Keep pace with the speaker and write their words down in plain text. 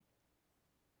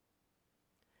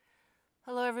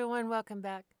Hello, everyone. Welcome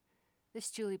back. This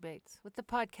is Julie Bates with the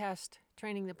podcast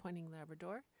Training the Pointing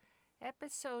Labrador,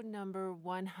 episode number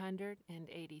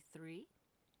 183.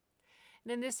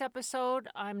 And in this episode,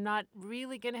 I'm not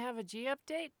really going to have a G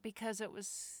update because it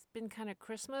was been kind of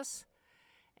Christmas,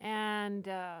 and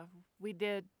we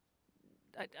did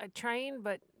I trained,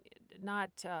 but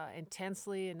not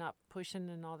intensely and not pushing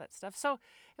and all that stuff. So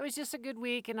it was just a good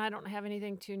week, and I don't have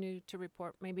anything too new to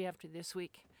report. Maybe after this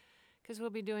week, because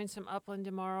we'll be doing some upland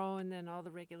tomorrow and then all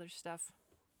the regular stuff.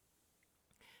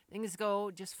 Things go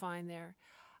just fine there.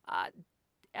 Uh,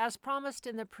 as promised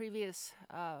in the previous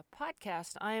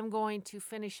podcast, I am going to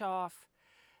finish off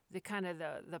the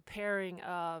pairing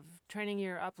of training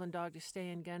your upland dog to stay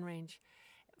in gun range,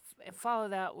 and follow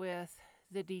that with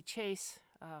the de-chase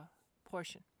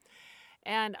portion.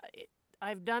 And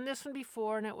I've done this one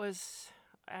before, and it was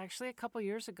actually a couple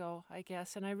years ago, I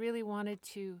guess, and I really wanted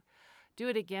to do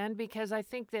it again because I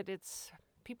think that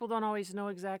people don't always know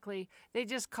exactly. They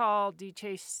just call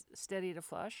de-chase steady to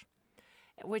flush,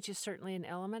 which is certainly an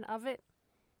element of it.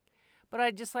 But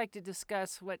I'd just like to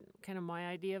discuss what kind of my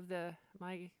idea of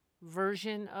my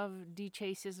version of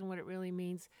de-chase is and what it really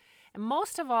means. And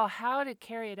most of all, how to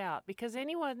carry it out, because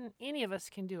any of us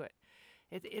can do it.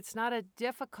 It's not a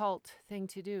difficult thing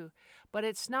to do, but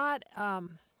it's not a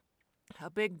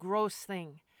big gross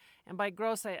thing. And by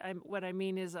gross, what I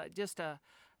mean is just a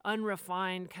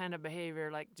unrefined kind of behavior,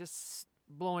 like just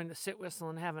blowing the sit whistle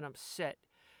and having them sit,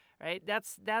 right?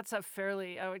 That's a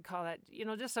fairly, I would call that,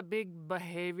 just a big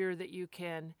behavior that you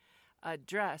can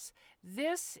address.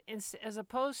 This, as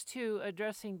opposed to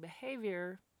addressing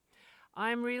behavior,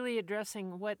 I'm really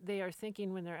addressing what they are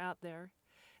thinking when they're out there,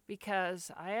 because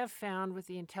I have found with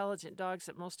the intelligent dogs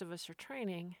that most of us are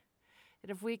training that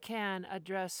if we can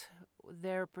address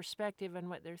their perspective and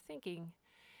what they're thinking,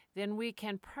 then we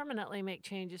can permanently make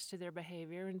changes to their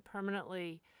behavior and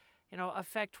permanently,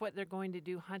 affect what they're going to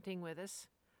do hunting with us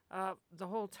the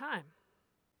whole time.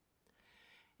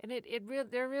 And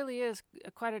there really is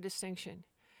quite a distinction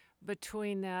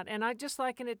between that. And I just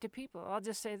liken it to people. I'll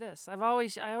just say this. I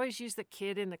always use the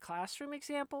kid in the classroom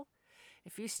example.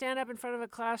 If you stand up in front of a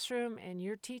classroom and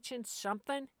you're teaching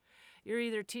something, you're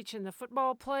either teaching the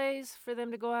football plays for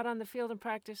them to go out on the field and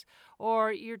practice,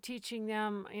 or you're teaching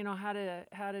them, how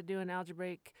to do an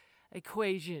algebraic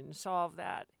equation, solve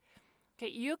that.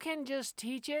 Okay, you can just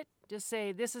teach it. Just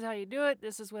say, this is how you do it.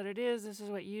 This is what it is. This is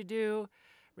what you do.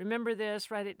 Remember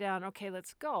this. Write it down. Okay,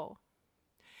 let's go.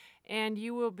 And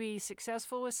you will be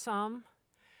successful with some,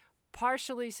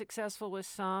 partially successful with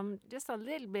some, just a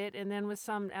little bit, and then with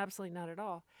some, absolutely not at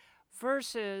all.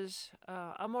 Versus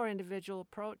a more individual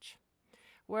approach,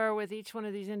 where with each one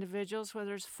of these individuals,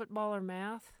 whether it's football or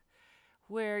math,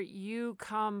 where you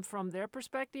come from their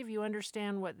perspective, you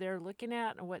understand what they're looking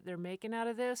at and what they're making out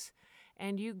of this,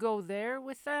 and you go there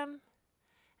with them,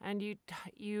 and you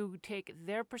take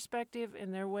their perspective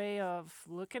and their way of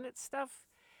looking at stuff,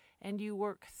 and you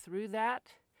work through that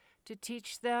to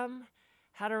teach them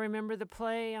how to remember the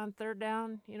play on third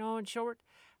down, in short.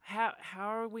 How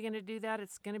are we going to do that?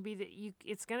 It's going to be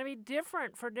it's going to be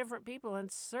different for different people,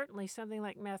 and certainly something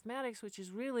like mathematics, which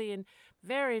is really and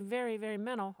very, very, very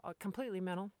mental, completely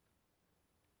mental.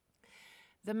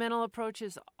 The mental approach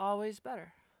is always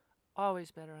better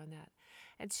on that.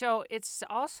 And so it's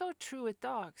also true with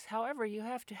dogs. However, you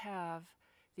have to have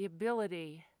the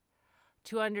ability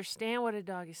to understand what a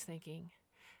dog is thinking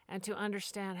and to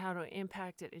understand how to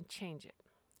impact it and change it.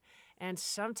 And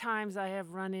sometimes I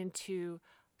have run into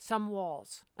some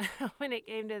walls when it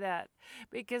came to that,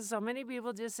 because so many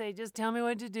people just say, just tell me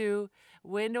what to do,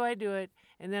 when do I do it,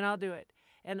 and then I'll do it.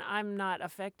 And I'm not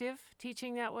effective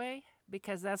teaching that way,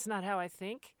 because that's not how I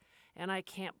think, and I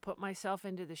can't put myself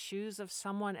into the shoes of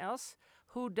someone else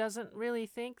who doesn't really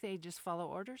think, they just follow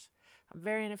orders. I'm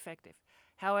very ineffective.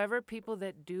 However, people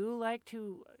that do like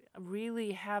to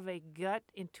really have a gut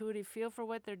intuitive feel for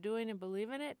what they're doing and believe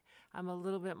in it, I'm a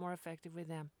little bit more effective with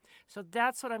them. So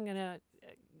that's what I'm going to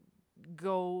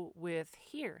go with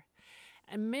here.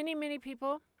 And many, many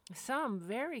people, some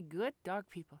very good dog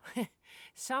people,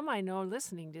 some I know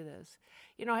listening to this,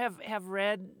 have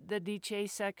read the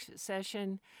de-chase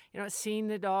session, seen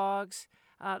the dogs,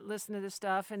 listen to the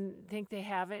stuff and think they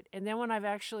have it. And then when I've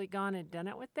actually gone and done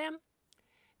it with them,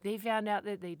 they found out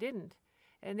that they didn't.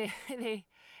 And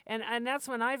and that's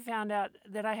when I found out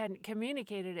that I hadn't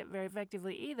communicated it very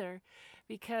effectively either,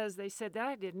 because they said that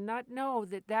I did not know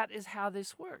that is how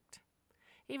this worked.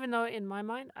 Even though in my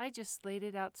mind, I just laid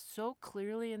it out so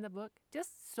clearly in the book,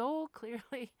 just so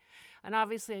clearly. And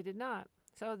obviously I did not.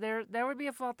 So there would be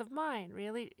a fault of mine,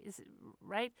 really, is it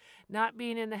right? Not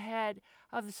being in the head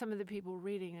of some of the people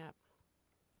reading it.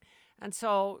 And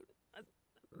so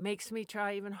makes me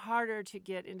try even harder to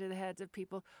get into the heads of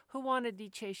people who want to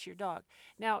de-chase your dog.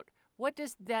 Now, what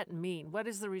does that mean? What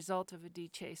is the result of a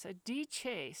de-chase? A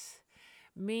de-chase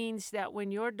means that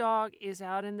when your dog is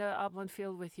out in the upland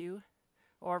field with you,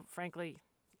 or frankly,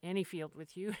 any field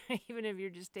with you, even if you're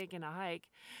just taking a hike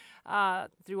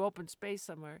through open space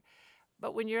somewhere,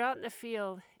 but when you're out in the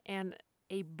field and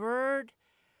a bird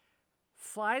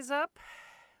flies up,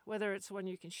 whether it's one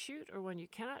you can shoot or one you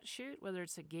cannot shoot, whether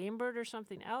it's a game bird or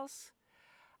something else,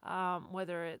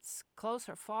 whether it's close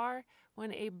or far,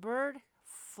 when a bird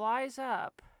flies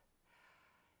up,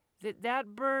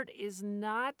 that bird is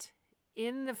not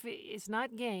is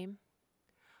not game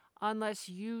unless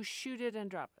you shoot it and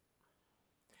drop it.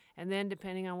 And then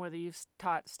depending on whether you've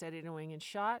taught steadied a wing and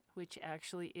shot, which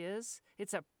actually is,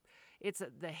 it's a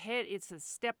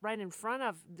step right in front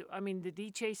of, the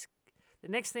de-chase. The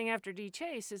next thing after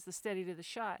de-chase is the steady to the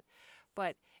shot.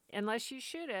 But unless you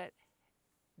shoot it,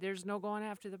 there's no going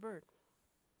after the bird.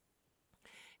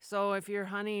 So if you're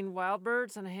hunting wild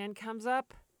birds and a hen comes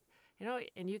up,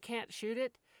 and you can't shoot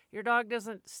it, your dog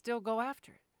doesn't still go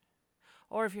after it.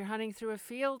 Or if you're hunting through a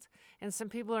field and some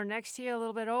people are next to you a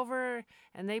little bit over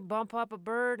and they bump up a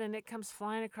bird and it comes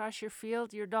flying across your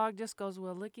field, your dog just goes,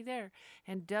 well, looky there,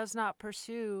 and does not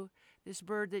pursue this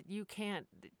bird that you can't,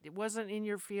 it wasn't in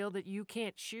your field, that you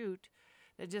can't shoot,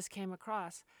 that just came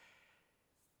across.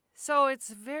 So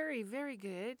it's very, very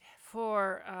good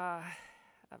for,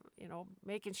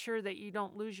 making sure that you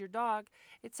don't lose your dog.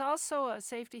 It's also a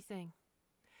safety thing.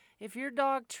 If your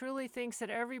dog truly thinks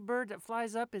that every bird that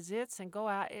flies up is its and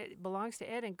it belongs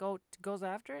to it and goes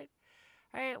after it,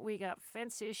 all right, we got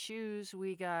fence issues,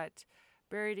 we got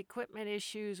buried equipment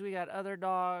issues, we got other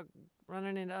dog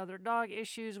running into other dog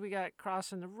issues, we got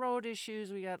crossing the road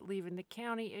issues, we got leaving the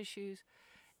county issues.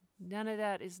 None of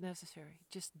that is necessary.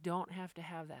 Just don't have to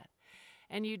have that.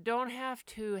 And you don't have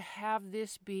to have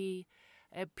this be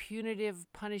a punitive,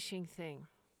 punishing thing,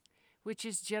 which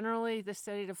is generally the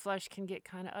steady to flush can get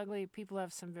kind of ugly. People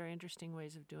have some very interesting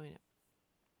ways of doing it.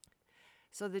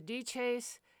 So the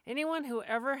de-chase, anyone who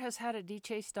ever has had a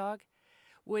de-chase dog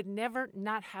would never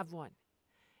not have one.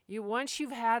 Once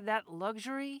you've had that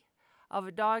luxury of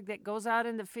a dog that goes out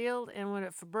in the field, and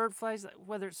if a bird flies,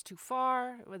 whether it's too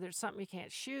far, whether it's something you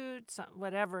can't shoot,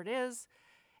 whatever it is,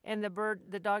 and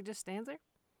the dog just stands there,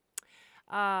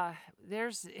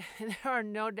 there are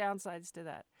no downsides to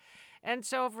that. And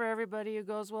so for everybody who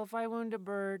goes, well, if I wound a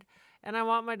bird and I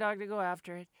want my dog to go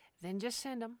after it, then just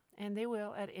send them, and they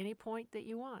will at any point that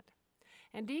you want.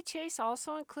 And de-chase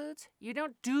also includes, you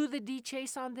don't do the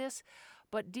de-chase on this,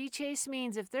 but de-chase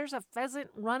means if there's a pheasant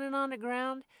running on the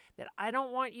ground that I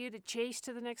don't want you to chase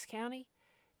to the next county,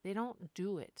 they don't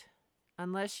do it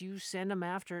unless you send them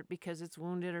after it because it's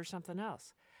wounded or something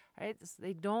else. Right?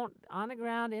 They don't, on the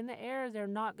ground, in the air, they're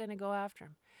not going to go after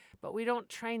them. But we don't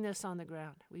train this on the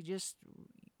ground. We just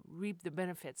reap the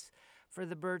benefits for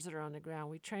the birds that are on the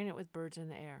ground. We train it with birds in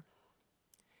the air.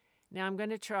 Now I'm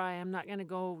not going to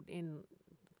go in,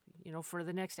 for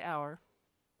the next hour,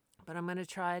 but I'm going to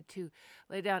try to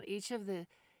lay down each of the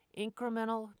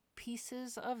incremental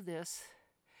pieces of this.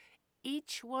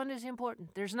 Each one is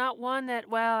important. There's not one that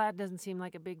doesn't seem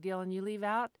like a big deal and you leave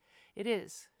out. It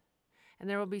is. And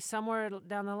there will be somewhere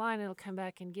down the line it'll come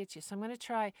back and get you. So I'm going to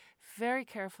try very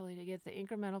carefully to get the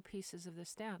incremental pieces of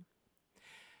this down.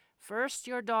 First,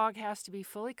 your dog has to be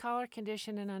fully collar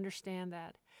conditioned and understand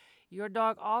that. Your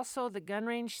dog also, the gun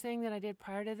range thing that I did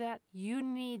prior to that, you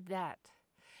need that.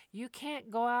 You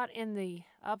can't go out in the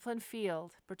upland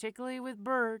field, particularly with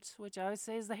birds, which I always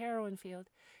say is the heroin field.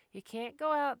 You can't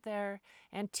go out there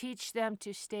and teach them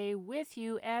to stay with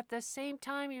you at the same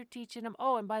time you're teaching them,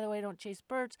 and by the way, don't chase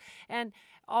birds, and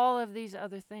all of these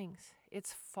other things.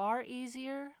 It's far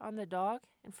easier on the dog,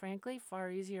 and frankly, far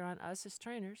easier on us as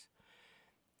trainers,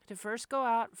 to first go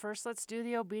out. First, let's do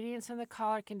the obedience and the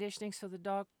collar conditioning so the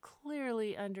dog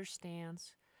clearly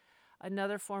understands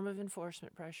another form of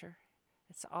enforcement pressure.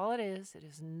 That's all it is. It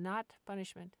is not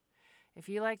punishment. If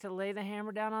you like to lay the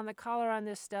hammer down on the collar on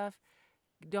this stuff,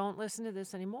 don't listen to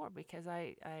this anymore because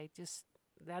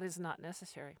that is not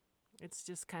necessary. It's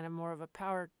just kind of more of a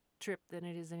power trip than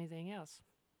it is anything else.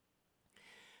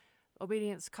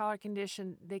 Obedience, collar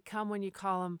condition, they come when you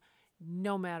call them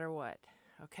no matter what,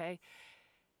 okay?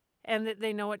 And that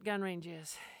they know what gun range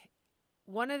is.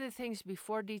 One of the things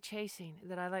before de-chasing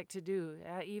that I like to do,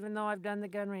 even though I've done the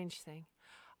gun range thing,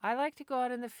 I like to go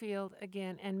out in the field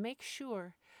again and make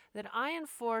sure that I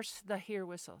enforce the hear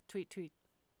whistle, tweet, tweet,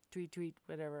 tweet, tweet,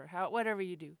 whatever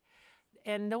you do.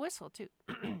 And the whistle too,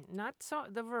 not so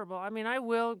the verbal. I mean, I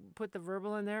will put the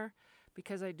verbal in there,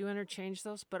 because I do interchange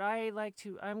those, but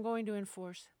I'm going to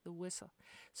enforce the whistle.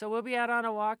 So we'll be out on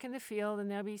a walk in the field and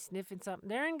they'll be sniffing something.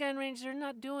 They're in gun range. They're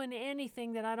not doing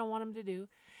anything that I don't want them to do.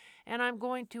 And I'm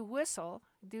going to whistle,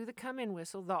 do the come in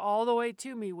whistle, the all the way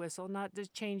to me whistle, not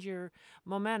just change your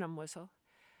momentum whistle.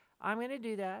 I'm going to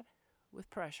do that with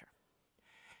pressure.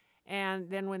 And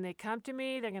then when they come to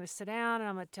me, they're going to sit down and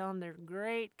I'm going to tell them they're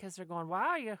great because they're going,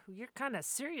 wow, you're kind of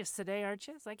serious today, aren't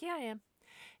you? It's like, yeah, I am.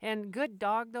 And good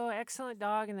dog, though, excellent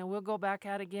dog. And then we'll go back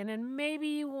out again. And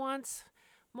maybe once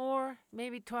more,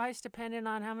 maybe twice, depending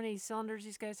on how many cylinders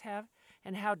these guys have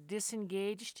and how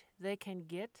disengaged they can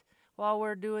get while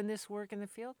we're doing this work in the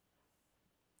field.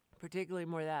 Particularly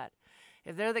more that.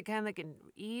 If they're the kind that can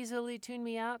easily tune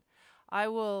me out, I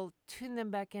will tune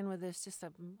them back in with this just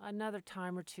another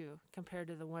time or two compared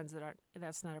to the ones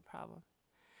that's not a problem.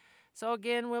 So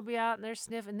again, we'll be out and they're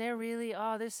sniffing. They're really,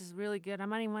 oh, this is really good. I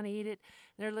might even want to eat it.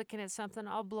 They're looking at something.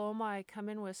 I'll blow my come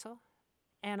in whistle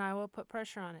and I will put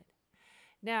pressure on it.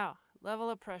 Now, level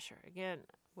of pressure. Again,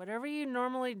 whatever you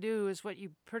normally do is what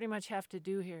you pretty much have to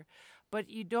do here. But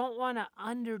you don't want to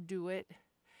underdo it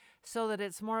so that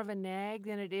it's more of a nag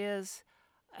than it is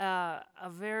a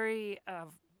very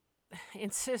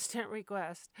insistent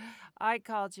request. I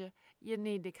called you. You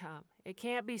need to come. It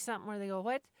can't be something where they go,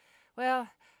 what? Well,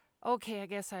 okay, I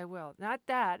guess I will. Not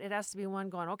that. It has to be one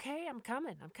going, okay, I'm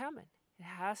coming. It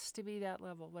has to be that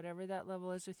level, whatever that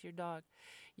level is with your dog.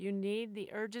 You need the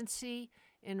urgency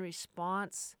in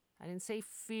response. I didn't say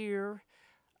fear.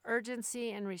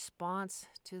 Urgency in response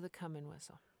to the come-in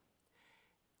whistle.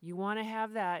 You want to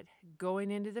have that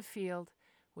going into the field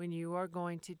when you are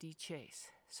going to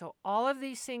de-chase. So all of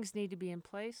these things need to be in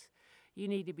place. You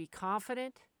need to be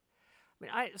confident.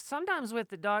 I mean, sometimes with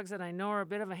the dogs that I know are a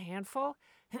bit of a handful,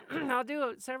 I'll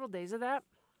do several days of that.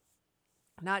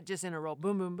 Not just in a row,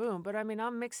 boom, boom, boom, but I mean,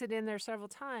 I'll mix it in there several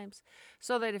times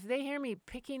so that if they hear me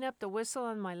picking up the whistle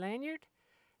on my lanyard,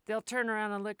 they'll turn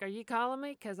around and look, are you calling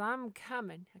me? Because I'm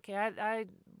coming. Okay, I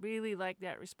really like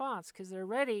that response because they're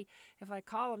ready, if I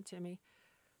call them to me,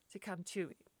 to come to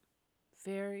me.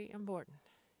 Very important.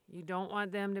 You don't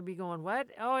want them to be going, what?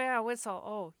 Oh, yeah, whistle.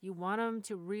 Oh, you want them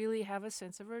to really have a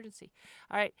sense of urgency.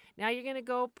 All right, now you're going to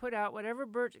go put out whatever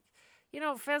bird.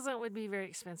 Pheasant would be very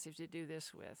expensive to do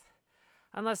this with,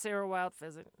 unless they were a wild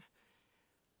pheasant.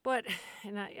 But,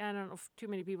 and I don't know if too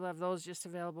many people have those just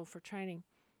available for training.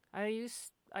 I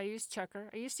use chukar.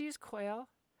 I used to use quail,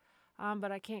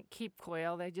 but I can't keep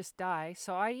quail. They just die.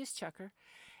 So I use chukar.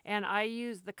 And I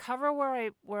use the cover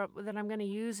that I'm going to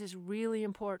use is really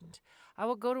important. I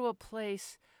will go to a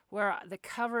place where the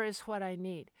cover is what I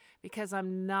need because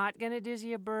I'm not going to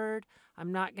dizzy a bird.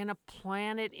 I'm not going to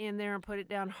plant it in there and put it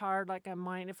down hard like I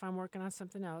might if I'm working on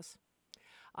something else.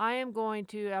 I am going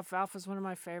to, alfalfa is one of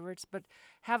my favorites, but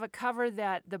have a cover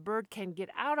that the bird can get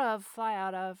out of, fly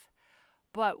out of,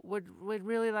 but would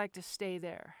really like to stay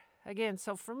there. Again,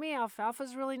 so for me, alfalfa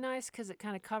is really nice because it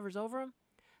kind of covers over them.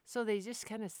 So they just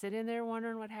kind of sit in there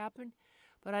wondering what happened.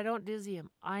 But I don't dizzy them.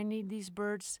 I need these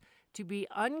birds to be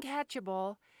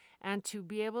uncatchable and to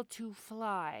be able to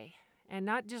fly and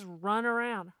not just run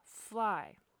around,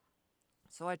 fly.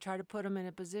 So I try to put them in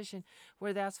a position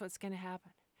where that's what's going to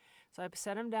happen. So I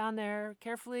set them down there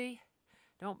carefully.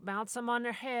 Don't bounce them on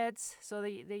their heads so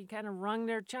they kind of rung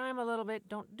their chime a little bit.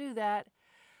 Don't do that.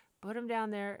 Put them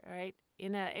down there, right,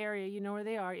 in an area. You know where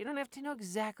they are. You don't have to know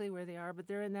exactly where they are, but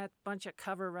they're in that bunch of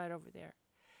cover right over there.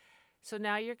 So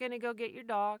now you're going to go get your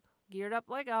dog, geared up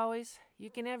like always. You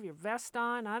can have your vest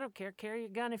on. I don't care. Carry your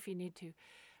gun if you need to.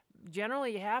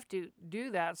 Generally, you have to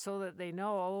do that so that they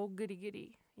know, oh, goody,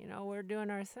 goody. We're doing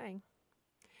our thing.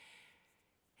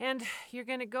 And you're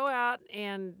going to go out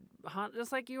and hunt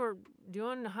just like you were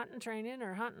doing hunting training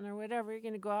or hunting or whatever. You're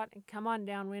going to go out and come on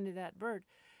downwind of that bird.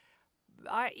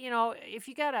 If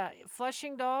you got a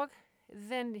flushing dog,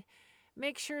 then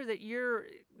make sure that you're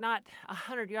not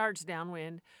 100 yards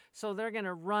downwind, so they're going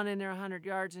to run in there 100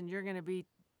 yards and you're going to be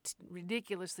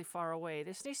ridiculously far away.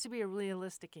 This needs to be a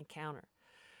realistic encounter.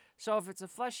 So if it's a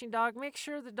flushing dog, make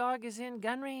sure the dog is in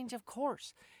gun range, of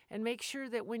course, and make sure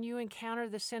that when you encounter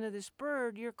the scent of this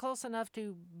bird, you're close enough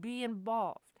to be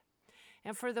involved.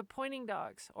 And for the pointing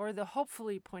dogs, or the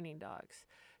hopefully pointing dogs,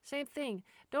 same thing.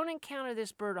 Don't encounter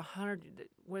this bird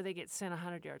where they get sent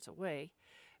 100 yards away.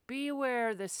 Be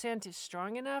aware the scent is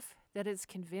strong enough that it's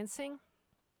convincing.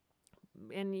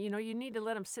 And, you need to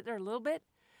let them sit there a little bit.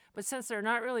 But since they're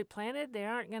not really planted, they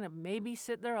aren't going to maybe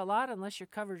sit there a lot unless your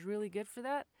cover's really good for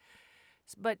that.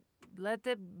 But let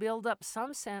them build up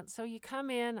some scent. So you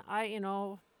come in, I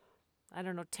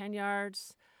don't know, 10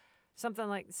 yards,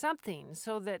 something,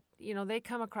 so that, they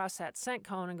come across that scent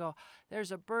cone and go,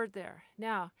 there's a bird there.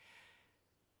 Now,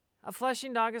 A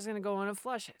flushing dog is going to go in and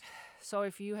flush it. So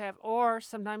if you have, or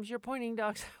sometimes your pointing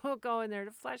dogs will go in there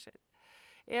to flush it.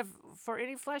 If for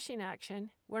any flushing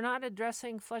action, we're not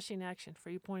addressing flushing action for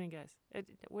you pointing guys.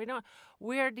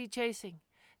 We are dechasing.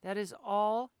 That is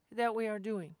all that we are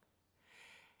doing.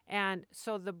 And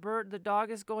so the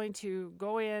dog is going to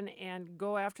go in and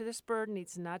go after this bird.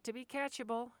 Needs not to be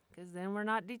catchable, because then we're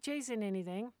not dechasing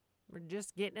anything. We're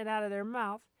just getting it out of their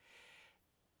mouth.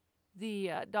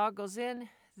 The dog goes in,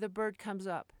 the bird comes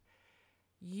up.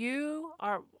 You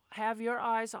have your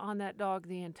eyes on that dog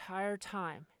the entire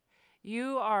time.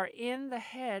 You are in the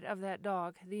head of that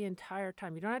dog the entire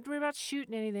time. You don't have to worry about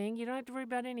shooting anything. You don't have to worry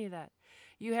about any of that.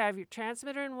 You have your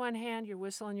transmitter in one hand, your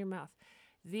whistle in your mouth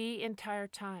the entire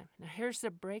time. Now here's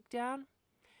the breakdown,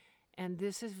 and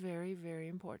this is very, very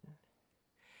important.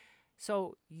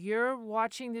 So you're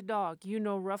watching the dog. You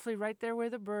know roughly right there where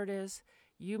the bird is.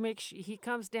 You make sure he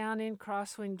comes down in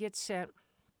crosswind, gets set.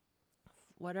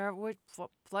 Whatever,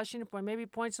 flushing it, maybe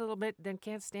points a little bit, then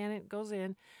can't stand it, goes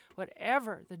in.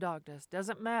 Whatever the dog does,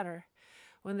 doesn't matter.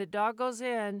 When the dog goes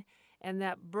in and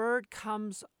that bird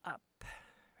comes up,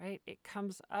 right? It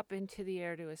comes up into the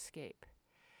air to escape.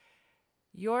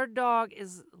 Your dog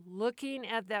is looking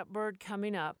at that bird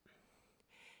coming up,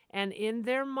 and in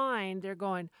their mind, they're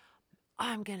going,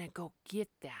 I'm going to go get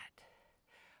that.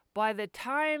 By the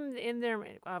time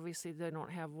obviously they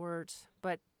don't have words,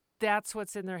 but that's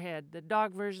what's in their head, the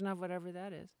dog version of whatever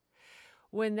that is.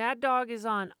 When that dog is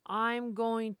on, I'm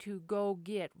going to go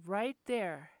get, right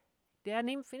there, they hadn't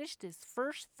even finished his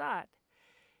first thought,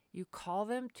 you call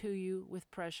them to you with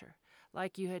pressure,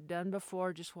 like you had done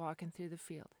before just walking through the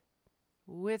field,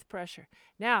 with pressure.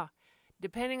 Now,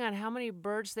 depending on how many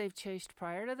birds they've chased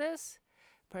prior to this,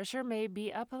 pressure may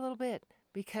be up a little bit.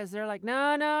 Because they're like,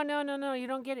 no, you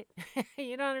don't get it.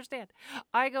 You don't understand.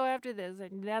 I go after this.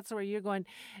 And that's where you're going,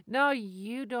 no,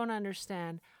 you don't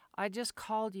understand. I just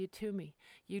called you to me.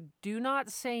 You do not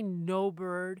say no,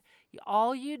 bird.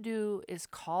 All you do is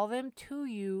call them to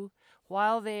you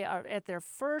while they are at their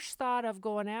first thought of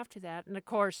going after that. And of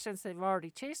course, since they've already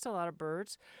chased a lot of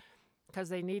birds, because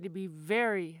they need to be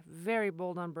very, very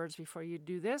bold on birds before you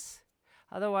do this.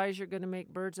 Otherwise, you're going to make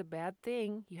birds a bad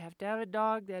thing. You have to have a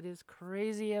dog that is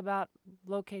crazy about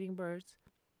locating birds.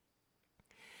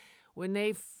 When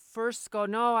they first go,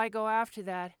 no, I go after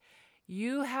that,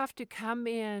 you have to come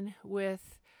in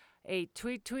with a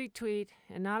tweet, tweet, tweet,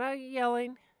 and not a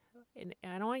yelling. And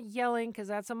I don't want yelling because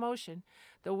that's emotion.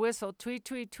 The whistle, tweet,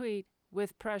 tweet, tweet,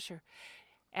 with pressure.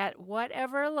 At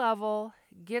whatever level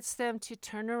gets them to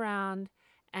turn around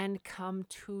and come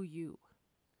to you.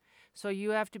 So you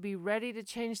have to be ready to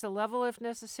change the level if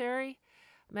necessary.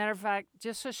 Matter of fact,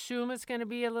 just assume it's going to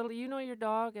be a little, you know your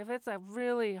dog. If it's a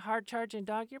really hard-charging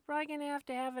dog, you're probably going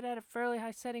to have it at a fairly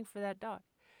high setting for that dog.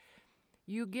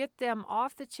 You get them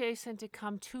off the chase and to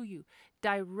come to you,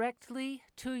 directly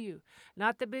to you.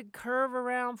 Not the big curve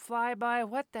around, flyby,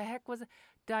 what the heck was it?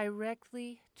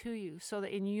 Directly to you. So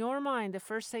that in your mind, the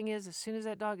first thing is, as soon as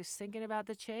that dog is thinking about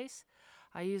the chase,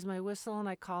 I use my whistle and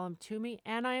I call him to me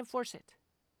and I enforce it.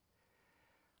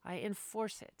 I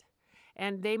enforce it.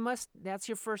 And that's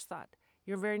your first thought.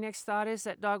 Your very next thought is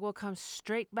that dog will come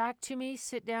straight back to me,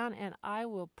 sit down, and I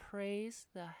will praise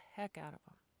the heck out of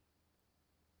him.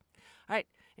 All right,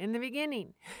 in the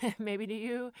beginning, maybe to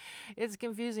you, it's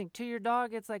confusing. To your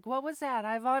dog, it's like, what was that?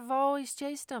 I've always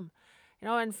chased him. You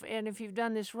know, and if you've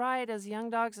done this right, as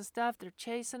young dogs and stuff, they're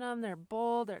chasing them, they're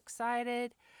bold, they're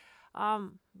excited.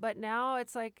 But now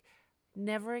it's like,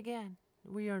 never again.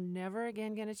 We are never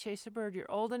again going to chase a bird.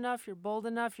 You're old enough, you're bold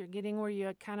enough, you're getting where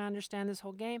you kind of understand this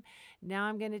whole game. Now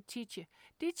I'm going to teach you.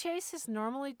 De-chase is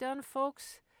normally done,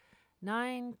 folks,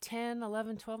 9, 10,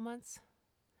 11, 12 months,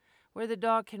 where the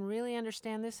dog can really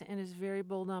understand this and is very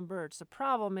bold on birds. The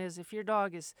problem is if your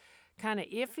dog is kind of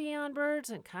iffy on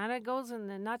birds and kind of goes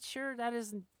and not sure,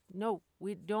 no,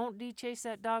 we don't de-chase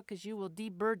that dog because you will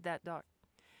de-bird that dog.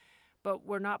 But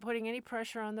we're not putting any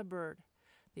pressure on the bird.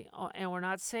 And we're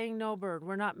not saying no bird.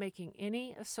 We're not making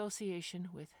any association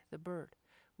with the bird.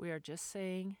 We are just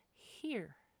saying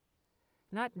here.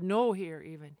 Not no here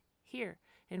even. Here.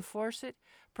 Enforce it.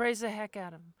 Praise the heck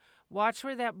out of them. Watch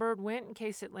where that bird went in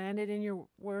case it landed in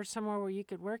somewhere where you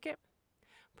could work it.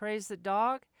 Praise the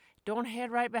dog. Don't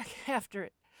head right back after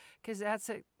it because that's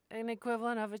an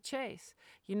equivalent of a chase.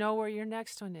 You know where your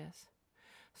next one is.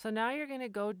 So now you're going to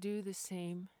go do the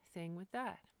same thing with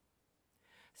that.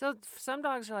 So some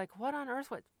dogs are like, what on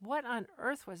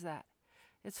earth was that?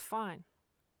 It's fine.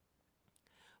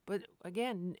 But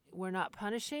again, we're not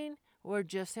punishing, we're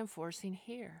just enforcing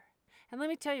here. And let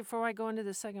me tell you before I go into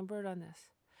the second bird on this,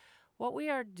 what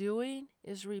we are doing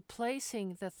is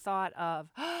replacing the thought of,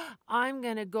 I'm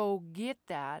going to go get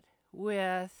that,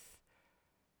 with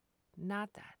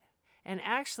not that. And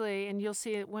actually, and you'll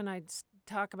see it when I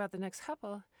talk about the next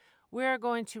couple, we're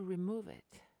going to remove it.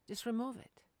 Just remove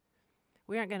it.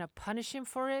 We aren't going to punish him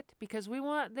for it because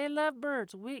they love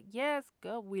birds. We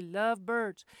love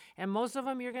birds. And most of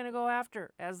them you're going to go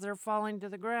after as they're falling to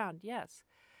the ground. Yes.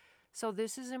 So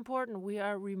this is important. We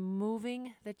are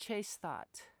removing the chase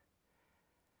thought.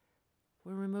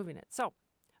 We're removing it. So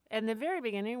in the very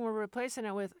beginning, we're replacing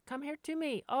it with, come here to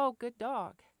me. Oh, good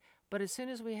dog. But as soon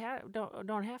as we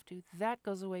don't have to, that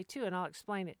goes away too, and I'll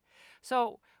explain it.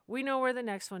 So we know where the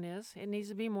next one is. It needs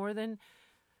to be more than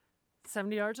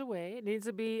 70 yards away. It needs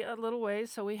to be a little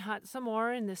ways, so we hunt some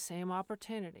more in the same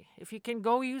opportunity. If you can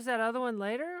go use that other one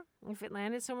later, if it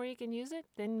landed somewhere you can use it,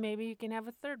 then maybe you can have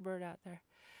a third bird out there.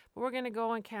 But we're going to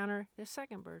go encounter the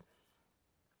second bird.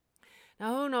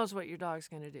 Now, who knows what your dog's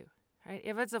going to do, right?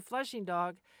 If it's a flushing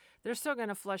dog, they're still going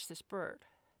to flush this bird.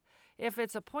 If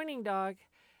it's a pointing dog,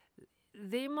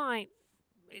 they might,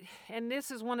 and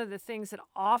this is one of the things that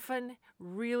often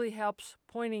really helps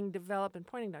pointing develop in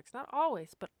pointing dogs. Not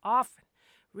always, but often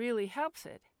really helps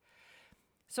it.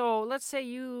 So let's say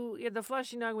the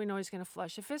flushing dog, we know he's going to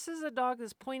flush. If this is a dog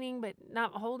that's pointing but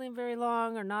not holding very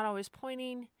long or not always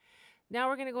pointing, now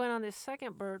we're going to go in on this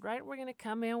second bird, right? We're going to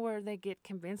come in where they get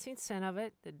convincing scent of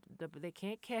it. They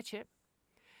can't catch it.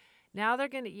 Now they're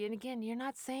going to, and again, you're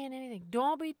not saying anything.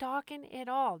 Don't be talking at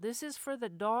all. This is for the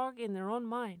dog in their own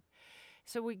mind.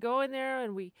 So we go in there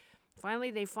and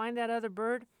they find that other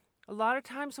bird. A lot of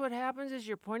times what happens is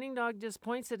your pointing dog just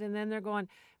points it and then they're going,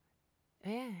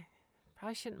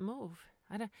 probably shouldn't move.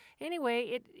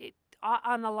 Anyway, it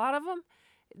on a lot of them,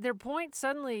 their point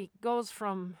suddenly goes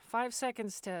from 5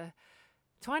 seconds to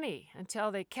 20 until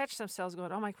they catch themselves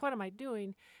going, oh my, what am I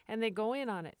doing? And they go in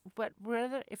on it. But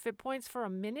if it points for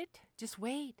a minute, just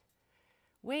wait.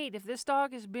 Wait, if this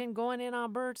dog has been going in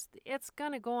on birds, it's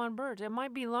going to go on birds. It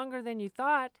might be longer than you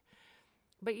thought,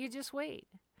 but you just wait.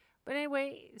 But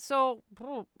anyway, so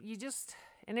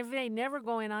and if they never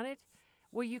go in on it,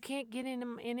 well, you can't get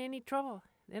in any trouble.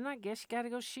 Then I guess you got to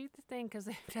go shoot the thing because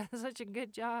they've done such a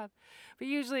good job. But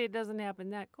usually it doesn't happen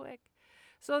that quick.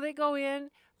 So they go in,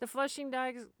 the flushing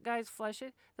guys flush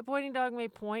it, the pointing dog may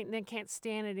point and then can't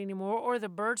stand it anymore, or the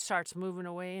bird starts moving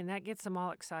away and that gets them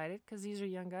all excited because these are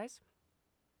young guys.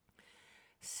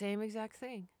 Same exact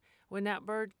thing. When that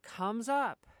bird comes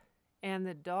up and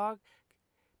the dog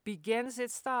begins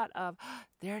its thought of,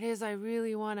 there it is, I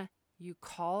really want to, you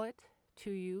call it to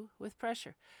you with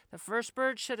pressure. The first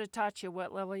bird should have taught you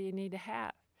what level you need to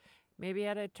have. Maybe you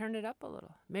had to turn it up a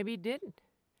little. Maybe you didn't.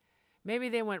 Maybe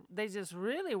they just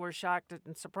really were shocked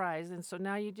and surprised, and so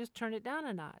now you just turn it down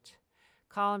a notch.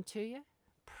 Call them to you,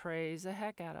 praise the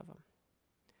heck out of them.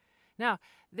 Now,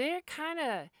 they're kind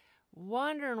of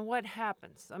wondering what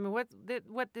happens. I mean,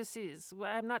 what this is.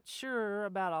 I'm not sure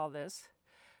about all this,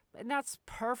 and that's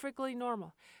perfectly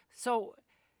normal. So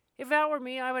if that were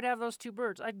me, I would have those two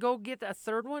birds. I'd go get a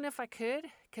third one if I could,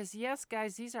 because yes,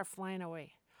 guys, these are flying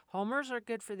away. Homers are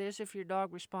good for this if your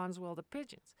dog responds well to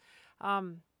pigeons.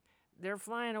 They're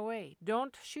flying away.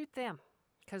 Don't shoot them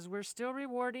because we're still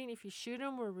rewarding. If you shoot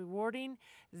them, we're rewarding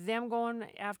them going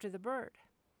after the bird.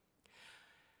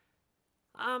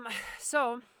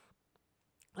 So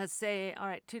let's say, all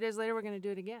right, 2 days later, we're going to do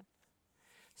it again.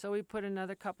 So we put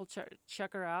another couple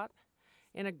checker out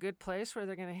in a good place where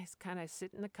they're going to kind of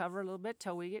sit in the cover a little bit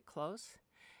till we get close.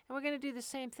 And we're going to do the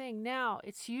same thing. Now,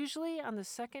 it's usually on the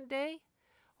second day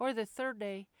or the third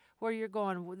day where you're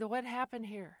going, what happened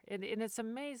here? And it's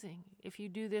amazing if you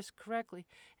do this correctly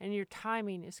and your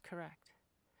timing is correct.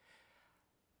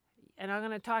 And I'm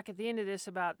going to talk at the end of this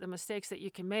about the mistakes that you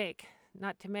can make,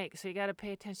 not to make. So you got to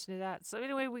pay attention to that. So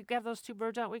anyway, we got those two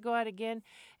birds out. We go out again,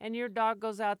 and your dog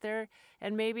goes out there,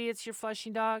 and maybe it's your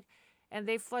flushing dog, and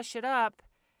they flush it up,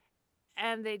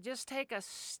 and they just take a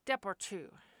step or two,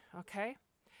 okay?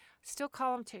 Still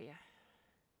call them to you.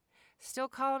 Still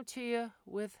call them to you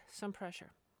with some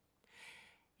pressure.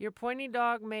 Your pointing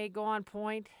dog may go on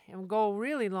point and go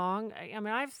really long. I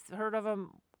mean, I've heard of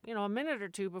them, a minute or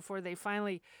two before they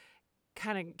finally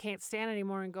kind of can't stand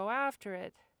anymore and go after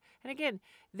it. And again,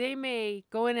 they may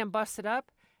go in and bust it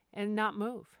up and not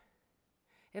move.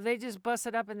 If they just bust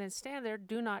it up and then stand there,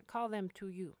 do not call them to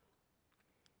you.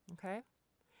 Okay?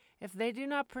 If they do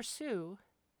not pursue,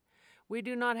 we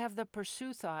do not have the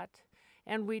pursue thought,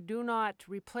 and we do not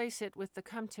replace it with the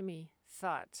come to me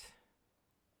thought.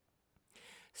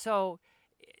 So,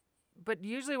 but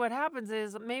usually what happens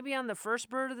is maybe on the first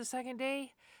bird of the second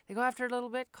day, they go after it a little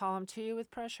bit, call them to you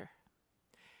with pressure.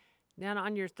 Then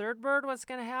on your third bird, what's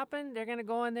going to happen? They're going to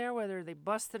go in there, whether they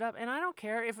bust it up. And I don't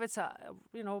care if it's a,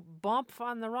 bump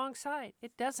on the wrong side.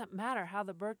 It doesn't matter how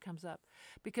the bird comes up,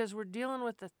 because we're dealing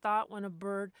with the thought when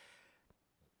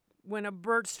a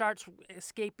bird starts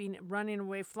escaping, running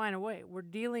away, flying away. We're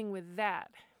dealing with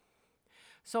that.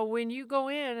 So when you go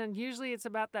in, and usually it's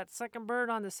about that second bird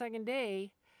on the second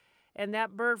day, and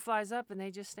that bird flies up and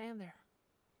they just stand there.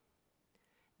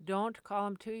 Don't call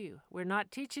them to you. We're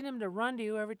not teaching them to run to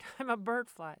you every time a bird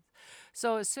flies.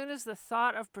 So as soon as the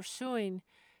thought of pursuing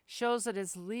shows that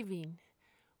it's leaving,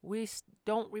 we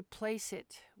don't replace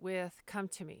it with come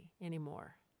to me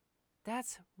anymore.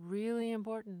 That's really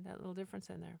important, that little difference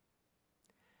in there.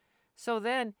 So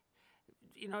then,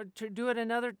 to do it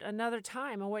another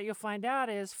time, and what you'll find out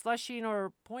is flushing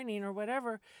or pointing or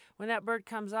whatever, when that bird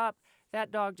comes up,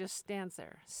 that dog just stands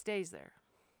there, stays there.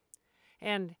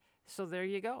 And so there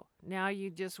you go. Now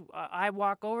I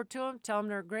walk over to them, tell them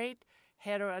they're great,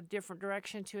 head a different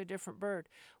direction to a different bird.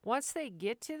 Once they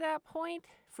get to that point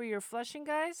for your flushing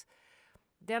guys,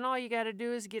 then all you got to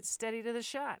do is get steady to the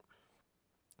shot.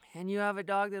 And you have a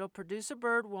dog that'll produce a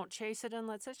bird, won't chase it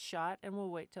unless it's shot, and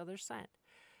will wait till they're sent.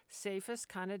 Safest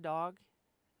kind of dog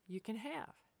you can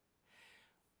have.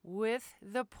 With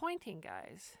the pointing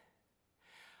guys,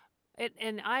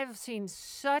 and I've seen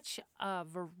such a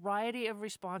variety of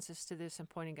responses to this in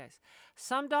pointing guys.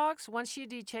 Some dogs, once you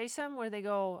de-chase them, where they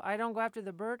go, I don't go after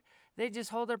the bird, they just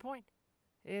hold their point.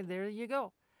 And there you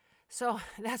go. So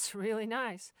that's really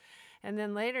nice. And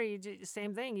then later, you do the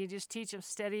same thing. You just teach them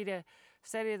steady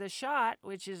the shot,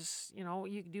 which is,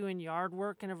 you do in yard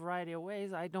work in a variety of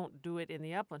ways. I don't do it in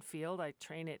the upland field. I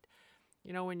train it,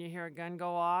 when you hear a gun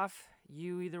go off,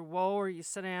 you either whoa or you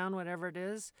sit down, whatever it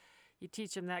is. You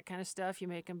teach them that kind of stuff. You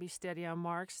make them be steady on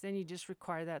marks. Then you just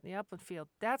require that in the upland field.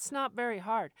 That's not very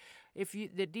hard.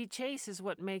 The de-chase is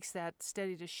what makes that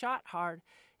steady to shot hard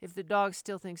if the dog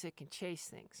still thinks it can chase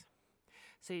things.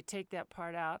 So you take that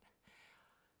part out.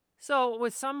 So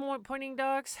with some pointing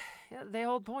dogs, they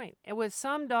hold point. And with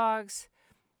some dogs,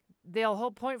 they'll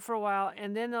hold point for a while,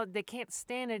 and then they can't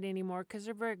stand it anymore because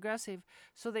they're very aggressive.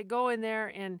 So they go in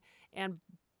there and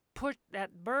push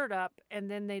that bird up,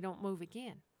 and then they don't move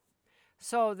again.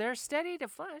 So they're steady to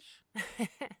flush.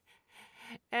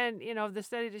 And, the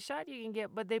steady to shot you can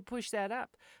get, but they push that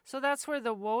up. So that's where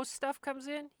the whoa stuff comes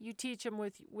in. You teach them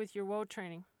with your whoa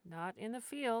training. Not in the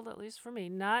field, at least for me.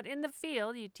 Not in the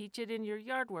field. You teach it in your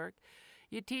yard work.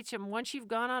 You teach them once you've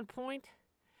gone on point,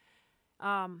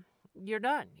 you're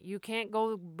done. You can't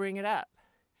go bring it up.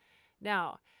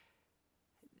 Now,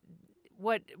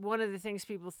 one of the things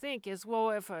people think is, well,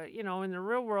 if in the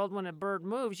real world, when a bird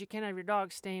moves, you can't have your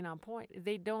dog staying on point.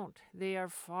 They don't. They are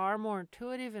far more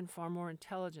intuitive and far more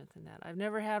intelligent than that. I've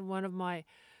never had one of my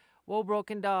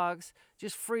woe-broken dogs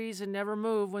just freeze and never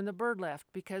move when the bird left,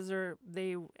 because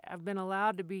they have been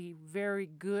allowed to be very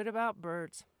good about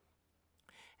birds.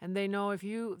 And they know if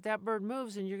that bird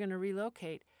moves and you're going to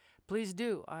relocate, please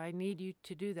do. I need you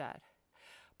to do that.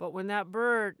 But when that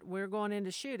bird, we're going in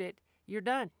to shoot it, you're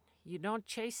done. You don't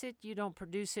chase it, you don't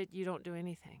produce it, you don't do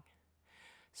anything.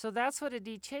 So that's what a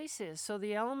de-chase is. So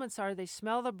the elements are, they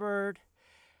smell the bird,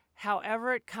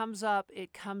 however it comes up,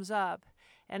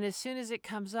 and as soon as it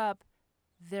comes up,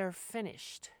 they're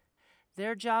finished.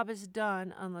 Their job is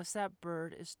done unless that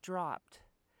bird is dropped.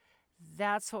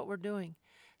 That's what we're doing.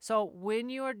 So when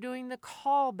you are doing the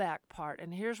callback part,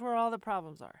 and here's where all the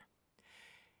problems are.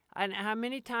 And how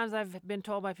many times I've been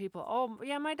told by people, oh,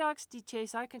 yeah, my dog's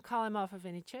de-chase, I can call him off of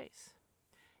any chase.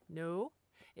 No.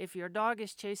 If your dog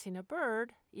is chasing a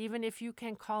bird, even if you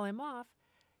can call him off,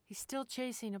 he's still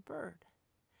chasing a bird.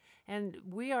 And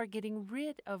we are getting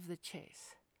rid of the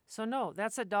chase. So no,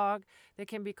 that's a dog that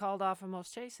can be called off of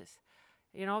most chases.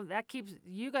 You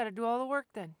got to do all the work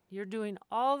then. You're doing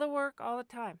all the work all the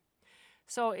time.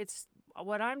 So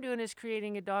what I'm doing is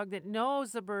creating a dog that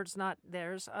knows the bird's not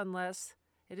theirs unless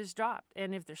it is dropped.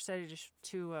 And if they're steady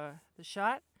to the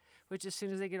shot, which as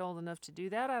soon as they get old enough to do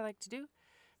that, I like to do,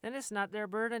 then it's not their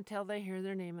bird until they hear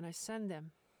their name and I send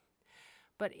them.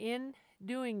 But in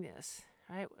doing this,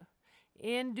 right,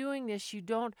 you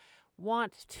don't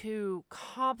want to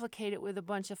complicate it with a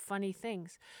bunch of funny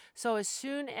things. So as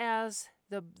soon as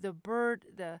the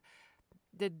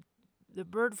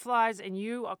bird flies and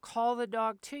you call the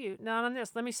dog to you. Now on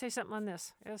this, let me say something on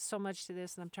this. There's so much to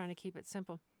this, and I'm trying to keep it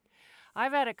simple.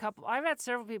 I've had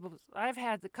several people, I've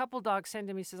had a couple dogs send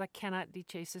to me, says, I cannot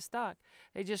de-chase this dog.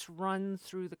 They just run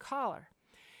through the collar.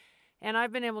 And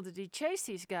I've been able to de-chase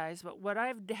these guys, but what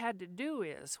I've had to do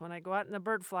is, when I go out and the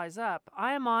bird flies up,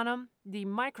 I am on them the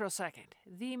microsecond.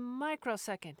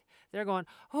 They're going,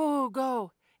 oh,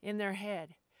 go, in their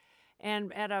head.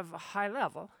 and at a high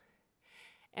level,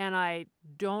 and I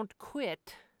don't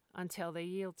quit until they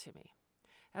yield to me.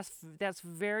 That's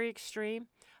very extreme.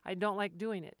 I don't like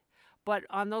doing it. But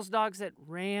on those dogs that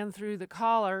ran through the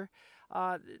collar,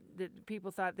 that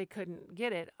people thought they couldn't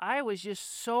get it, I was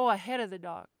just so ahead of the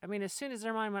dog. I mean, as soon as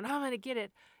their mind went, I'm going to get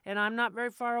it, and I'm not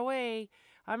very far away,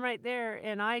 I'm right there,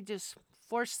 and I just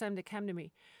forced them to come to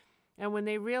me. And when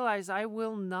they realize I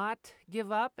will not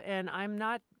give up and I'm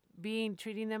not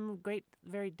treating them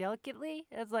very delicately,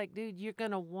 it's like, dude, you're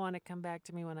going to want to come back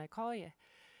to me when I call you.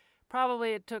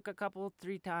 Probably it took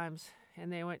 3 times,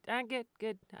 and they went,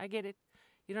 good, I get it.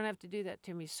 You don't have to do that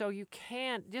to me. So you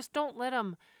can't, just don't let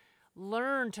them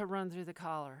learn to run through the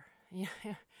collar.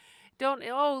 Don't,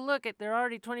 oh, look, they're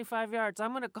already 25 yards.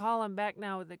 I'm going to call them back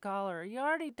now with the collar. You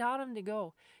already taught them to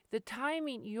go. The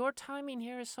timing, your timing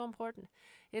here is so important.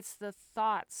 It's the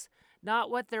thoughts, not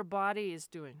what their body is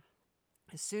doing.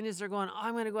 As soon as they're going, oh,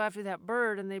 I'm going to go after that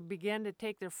bird, and they begin to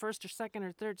take their first or second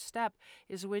or third step,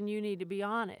 is when you need to be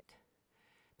on it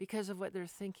because of what they're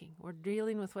thinking. We're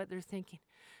dealing with what they're thinking.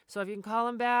 So if you can call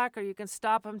them back or you can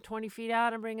stop them 20 feet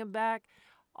out and bring them back,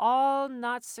 all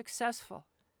not successful.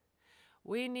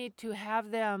 We need to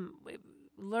have them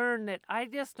learn that I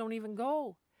just don't even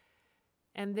go.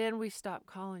 And then we stop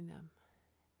calling them.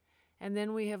 And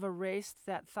then we have erased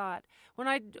that thought. When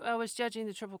I was judging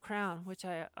the Triple Crown, which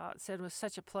I said was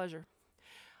such a pleasure,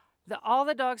 all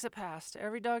the dogs that passed,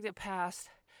 every dog that passed,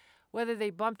 whether they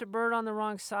bumped a bird on the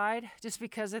wrong side, just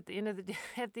because at the end of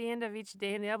at the end of each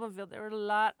day in the upland field, there were a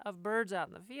lot of birds out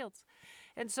in the fields.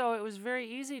 And so it was very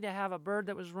easy to have a bird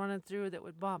that was running through that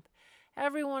would bump.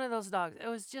 Every one of those dogs, it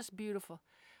was just beautiful.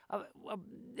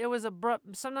 There was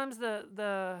sometimes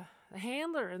the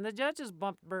handler and the judges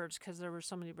bumped birds because there were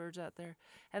so many birds out there.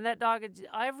 And that dog,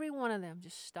 every one of them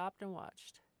just stopped and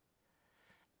watched.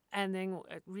 And then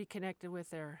reconnected with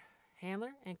their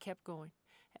handler and kept going.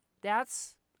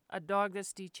 That's a dog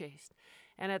that's de-chased.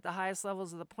 And at the highest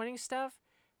levels of the pointing stuff,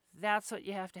 that's what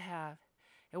you have to have.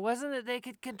 It wasn't that they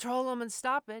could control them and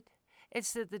stop it.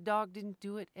 It's that the dog didn't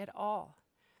do it at all.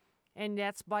 And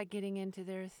that's by getting into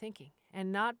their thinking.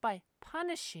 And not by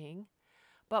punishing,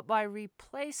 but by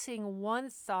replacing one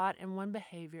thought and one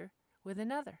behavior with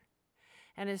another.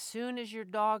 And as soon as your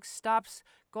dog stops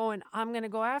going, I'm going to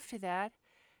go after that,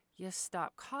 you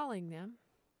stop calling them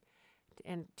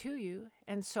and to you.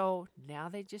 And so now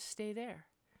they just stay there.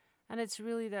 And it's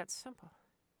really that simple.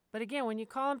 But again, when you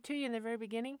call them to you in the very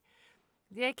beginning,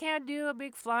 they can't do a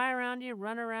big fly around you,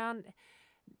 run around.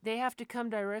 They have to come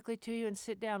directly to you and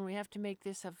sit down. We have to make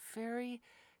this a very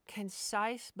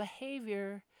concise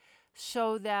behavior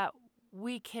so that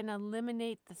we can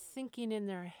eliminate the thinking in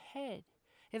their head.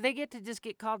 If they get to just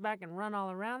get called back and run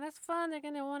all around, that's fun. They're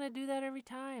going to want to do that every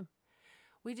time.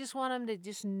 We just want them to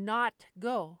just not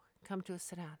go, come to a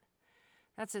sit down.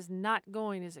 That's as not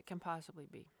going as it can possibly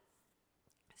be.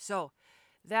 So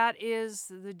that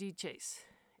is the de-chase.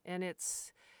 And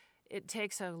it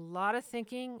takes a lot of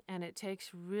thinking, and it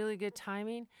takes really good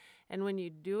timing. And when you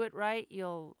do it right,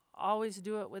 you'll always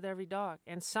do it with every dog.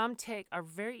 And some are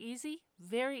very easy,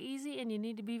 and you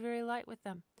need to be very light with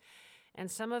them. And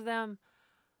some of them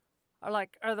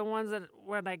are the ones that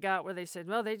when I got where they said,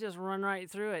 well, they just run right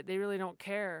through it. They really don't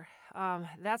care.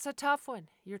 That's a tough one.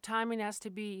 Your timing has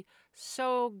to be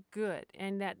so good,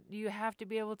 and that you have to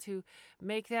be able to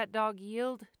make that dog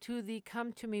yield to the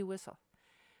come to me whistle,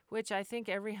 which I think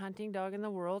every hunting dog in the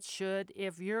world should.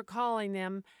 If you're calling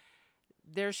them,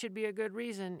 there should be a good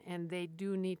reason, and they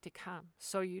do need to come.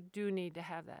 So you do need to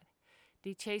have that.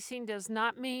 De-chasing does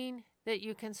not mean that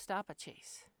you can stop a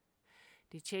chase.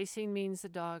 De-chasing means the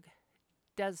dog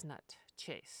does not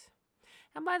chase.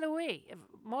 And by the way,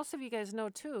 most of you guys know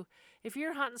too, if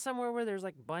you're hunting somewhere where there's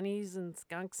like bunnies and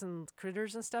skunks and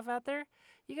critters and stuff out there,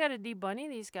 you got to de-bunny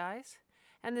these guys.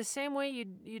 And the same way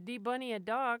you de-bunny a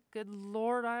dog, good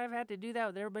Lord, I've had to do that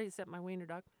with everybody except my wiener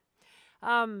dog.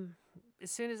 As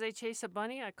soon as they chase a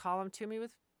bunny, I call them to me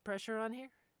with pressure on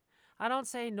here. I don't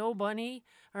say no bunny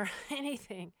or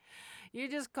anything. You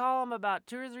just call them about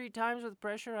 2 or 3 times with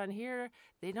pressure on here.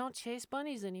 They don't chase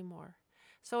bunnies anymore.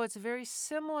 So it's very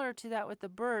similar to that with the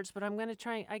birds, but I'm going to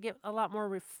try. I get a lot more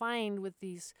refined with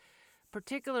these,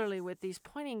 particularly with these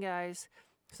pointing guys,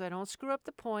 so I don't screw up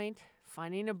the point.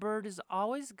 Finding a bird is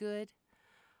always good.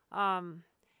 And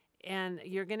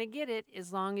you're going to get it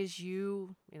as long as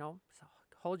you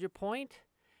hold your point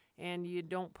and you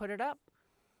don't put it up.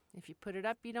 If you put it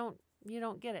up, you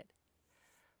don't get it.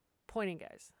 Pointing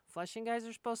guys. Flushing guys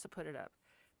are supposed to put it up.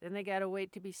 Then they got to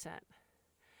wait to be sent.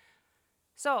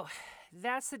 So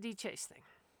that's the de-chase thing.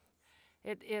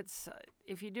 It's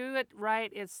if you do it right,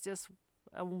 it's just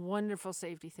a wonderful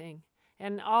safety thing.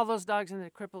 And all those dogs in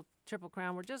the Triple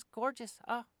Crown were just gorgeous.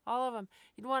 Oh, all of them.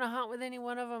 You'd want to hunt with any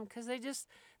one of them because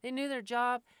they knew their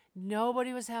job.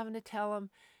 Nobody was having to tell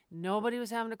them. Nobody was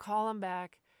having to call them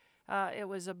back. It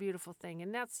was a beautiful thing.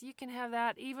 And you can have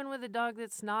that even with a dog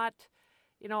that's not,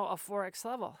 a 4X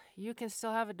level. You can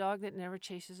still have a dog that never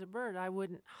chases a bird. I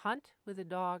wouldn't hunt with a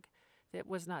dog that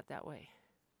was not that way.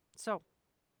 So,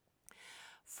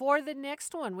 for the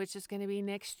next one, which is going to be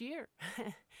next year,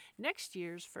 next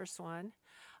year's first one,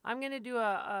 I'm going to do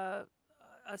a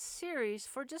series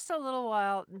for just a little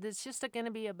while that's just going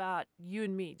to be about you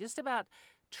and me, just about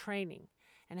training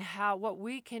and what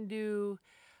we can do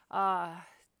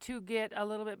to get a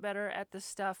little bit better at the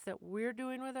stuff that we're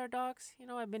doing with our dogs.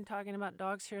 I've been talking about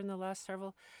dogs here in the last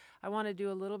several. I want to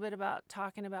do a little bit about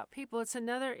talking about people. It's a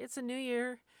new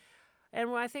year, and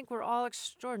I think we're all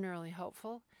extraordinarily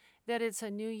hopeful that it's a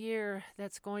new year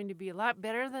that's going to be a lot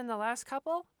better than the last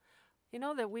couple.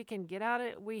 That we can get out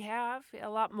it. We have a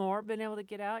lot more been able to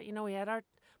get out. We had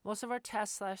most of our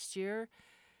tests last year,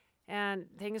 and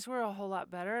things were a whole lot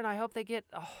better. And I hope they get,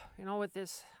 with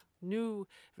this new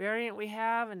variant we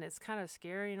have, and it's kind of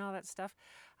scary and all that stuff.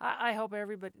 I hope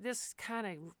this kind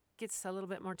of gets a little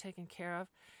bit more taken care of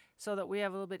so that we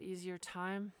have a little bit easier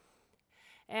time.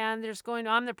 And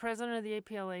I'm the president of the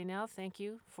APLA now. Thank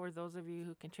you for those of you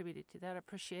who contributed to that. I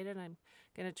appreciate it. I'm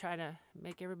going to try to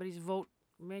make everybody's vote,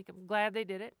 make them glad they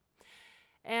did it.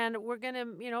 And we're going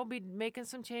to, be making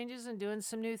some changes and doing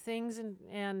some new things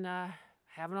and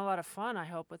having a lot of fun, I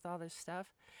hope, with all this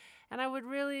stuff. And I would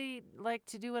really like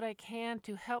to do what I can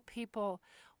to help people,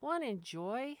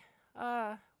 enjoy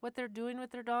what they're doing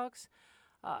with their dogs.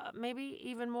 Maybe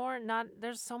even more,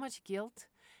 there's so much guilt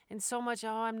and so much,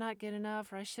 I'm not good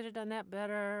enough, or I should have done that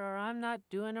better, or I'm not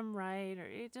doing them right, or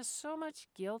just so much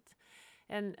guilt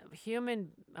and human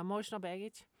emotional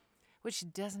baggage, which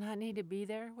does not need to be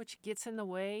there, which gets in the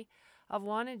way of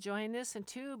one, enjoying this, and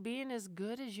two, being as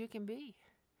good as you can be.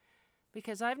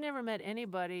 Because I've never met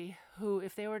anybody who,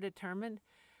 if they were determined,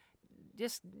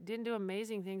 just didn't do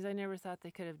amazing things I never thought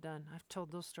they could have done. I've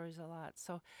told those stories a lot.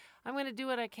 So I'm going to do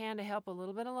what I can to help a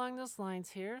little bit along those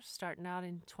lines here, starting out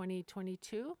in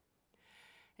 2022.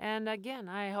 And again,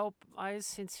 I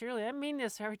sincerely mean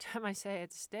this every time I say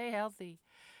it, stay healthy,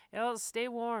 stay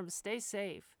warm, stay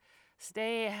safe,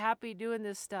 stay happy doing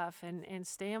this stuff, and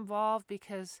stay involved,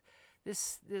 because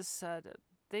this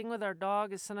thing with our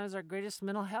dog is sometimes our greatest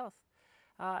mental health.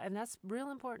 And that's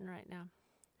real important right now.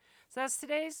 So that's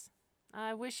today's.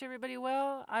 I wish everybody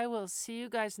well. I will see you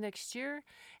guys next year.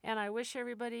 And I wish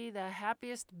everybody the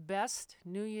happiest, best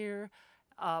new year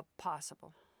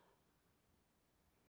possible.